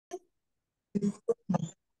Good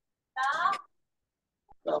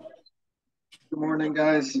morning,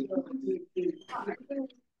 guys.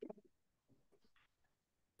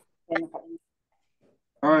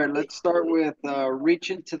 All right, let's start with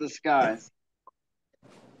reach into the skies.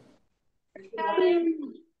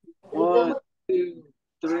 1, 2,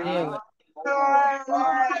 3, 4,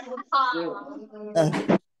 5,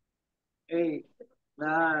 6, 8,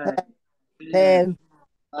 9, 10,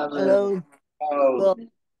 11, 12,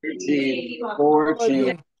 13,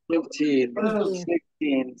 14, 15,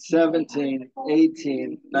 16, 17,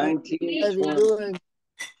 18, 19,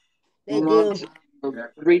 20.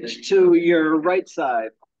 Reach to your right side.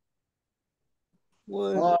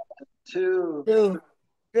 1, 2,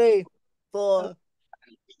 3, 4,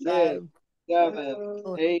 6,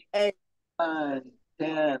 7, 8, 9,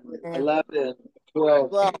 10, 11,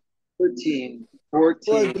 12, 13,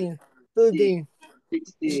 14, 15,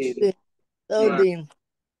 16, 17,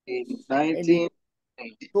 19.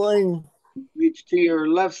 20. Reach to your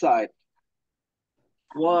left side.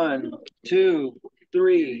 1, 2,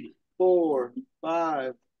 3, 4,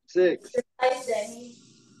 5, 6,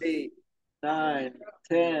 8, 9,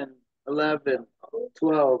 10, 11,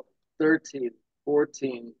 12, 13,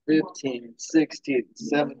 14, 15, 16,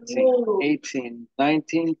 17, 18,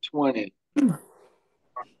 19, 20.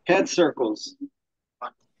 Head circles.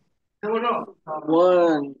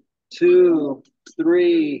 1, 2,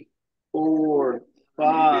 3, 4,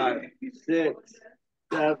 5, 6,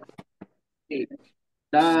 7, 8,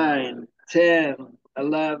 9, 10,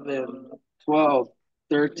 11, 12,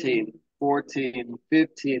 13, 14,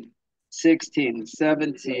 15, 16,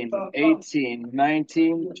 17, 18,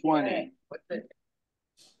 19, 20.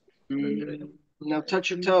 Now touch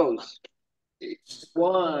your toes.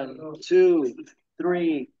 1, 2,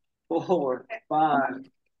 3, 4, 5,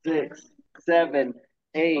 6, 7,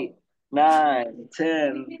 8, 9,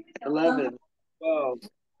 10, 11, 12,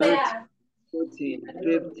 13, 14,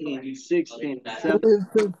 15, 16,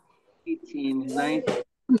 17, 18, 19,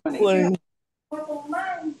 20.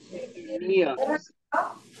 Knee ups.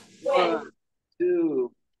 1,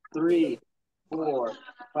 2, 3, 4,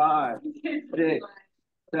 5, 6,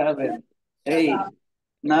 7, 8,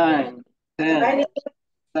 9, 10,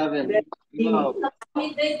 11, 12,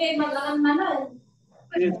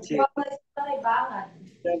 15,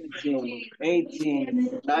 17,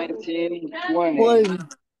 18, 19, 20.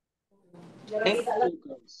 Hand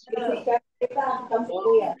circles.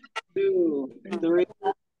 1, 2, 3,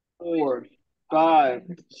 4, 5,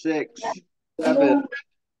 6, 7,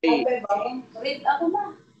 8,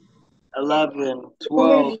 11,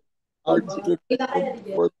 12, 13,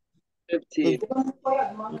 15,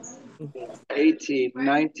 18,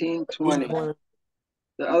 19, 20.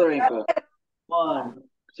 The other ankle. 1,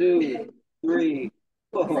 2, 3,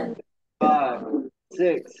 4, 5,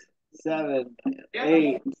 6, 7,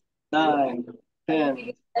 8, 9,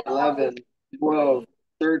 10, 11, 12,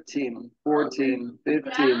 13, 14,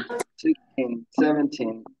 15, 16,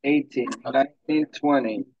 17, 18, 19,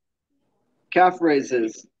 20. Calf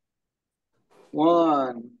raises.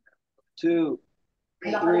 1, 2,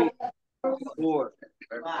 3, 4,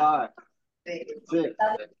 5, 6,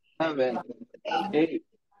 7, 8,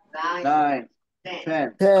 9,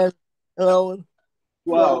 10, 10, 11,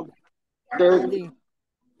 12, 13,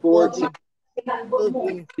 14,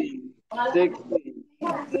 15, 15, 16,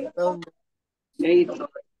 17, 18,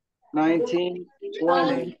 19,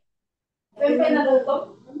 20.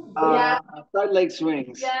 Side leg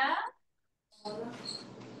swings.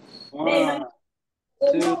 1,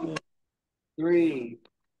 2, 3,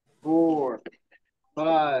 4,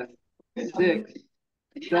 5, 6,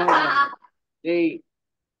 7, 8,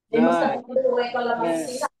 9, 10,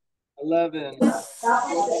 11, 12,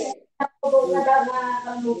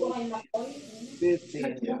 13,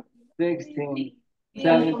 15, 16,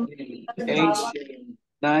 17, 18,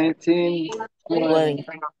 19, 20.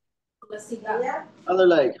 20. Other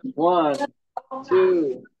leg. 1,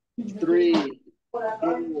 2, 3,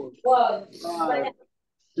 4, 5,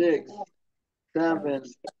 6, 7,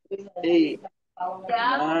 8,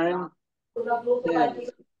 9, 10.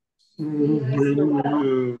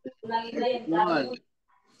 1,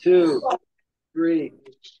 2, 3,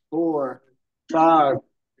 4, 5,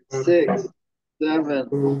 6, 7,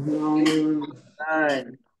 8,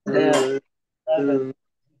 9, 10, 11,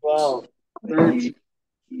 12, 13,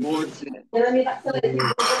 14, 17,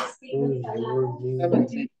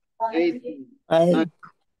 18, 19,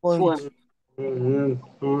 20.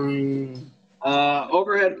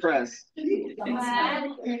 Overhead press.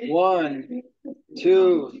 1,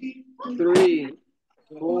 2, 3,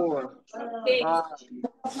 4, 5,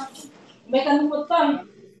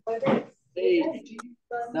 8,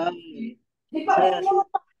 9, 10,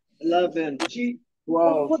 11,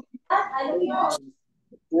 12,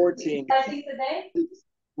 13, 14,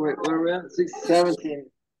 wait, where are we at? 16, 17,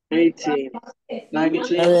 18, 19,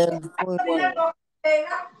 20.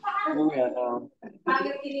 Where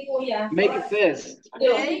we at? Make a fist.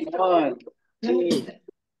 1, 2,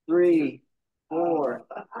 3, 4,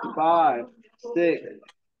 5, 6,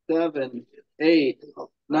 7, 8,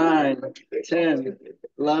 9, 10,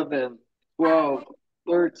 11, 12,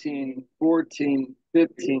 13, 14,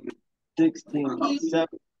 15, 16, 17,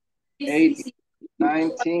 18,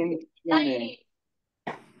 19, 20.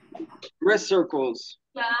 Wrist circles.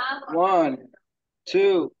 1,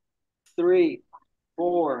 2, 3,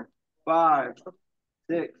 4, 5,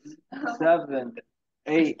 6, 7,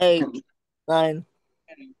 8, 8, 9,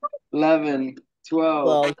 11, 12,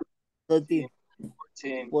 12, 13,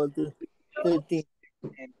 14, 14, 15,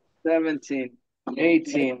 17,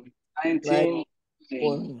 18, 9, 19, 20.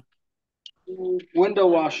 1. Window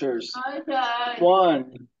washers.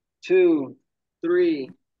 1, 2, 3,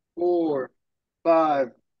 4,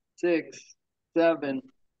 5, 6, 7,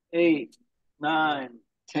 8, 9,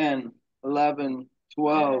 10, 11,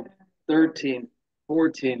 12, 13,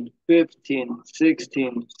 14, 15,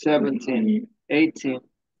 16, 17, 18,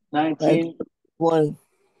 19. 1.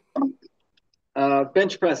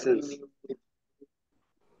 Bench presses.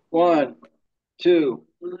 1, 2,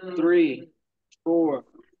 3, 4,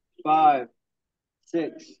 5,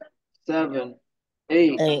 6, 7,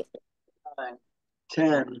 8, 8, 9,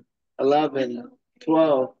 10, 11,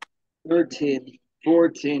 12, 13,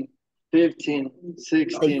 14, 15, 16,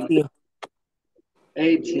 16,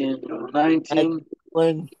 18, 19.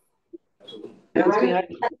 1. Hands behind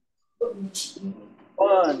you.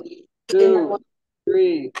 1, 2,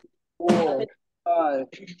 3, 4, 5,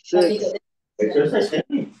 6,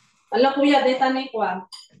 Ala kuya, data na ikuan.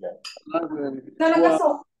 11, Na 12,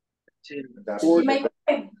 nagasok. 13, May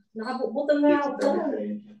 14, nakabubutan na ako.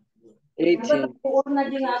 18. Buot na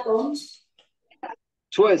din aton.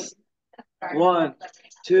 Twist. 1,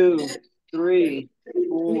 2, 3,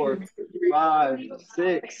 4, 5,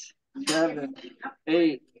 6, 7,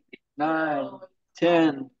 8, 9,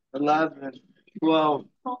 10, 11, 12,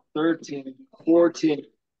 13, 14,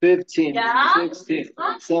 15, 16,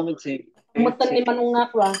 17, Mutan ni 18, manong nga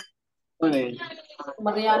kwa. 20.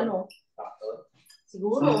 Mariano.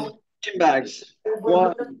 Siguro. Gym bags.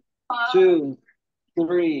 1, 2,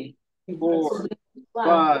 3, 4,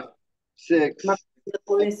 5, 6,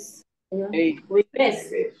 Pulis. 8,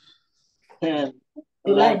 Witness. 10,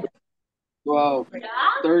 July. 11, 12,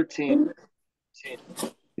 13,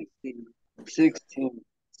 15, 16,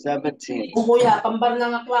 17. Kung kuya, pambar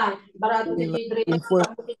na nga kwa. Barato ni Tidre.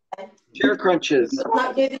 4. Chair crunches.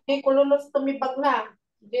 Na dito kululos tumibag na.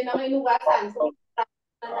 Hindi na nga inugasan. So,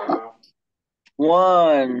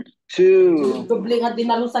 1, 2, doble nga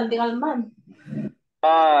dinalusan di alman.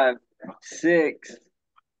 5, 6,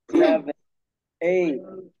 7, 8,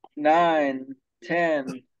 9,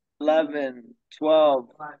 10, 11, 12,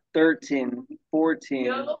 13,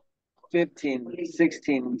 14, 15,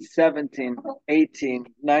 16, 17, 18,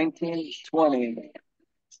 19, 20.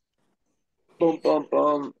 Boom, boom,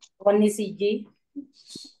 boom. Kung ni CJ.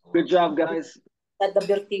 Good job, guys. Kada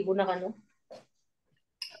vertigo na kano.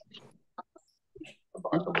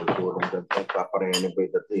 Paparehanin ba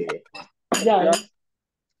ito eh? Yan.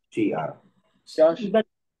 CR. Josh, Iba.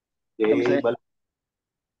 come Ah, di say, pala.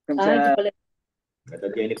 Kada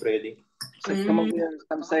Jenny Freddy. come over here.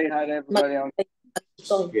 Come say hi to everybody.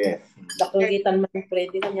 Ito. Yes. Nakanggitan man yung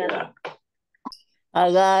Freddy kanya. Hi,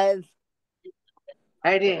 guys.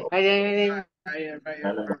 Hi, hi, hi, hi.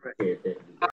 Perfect.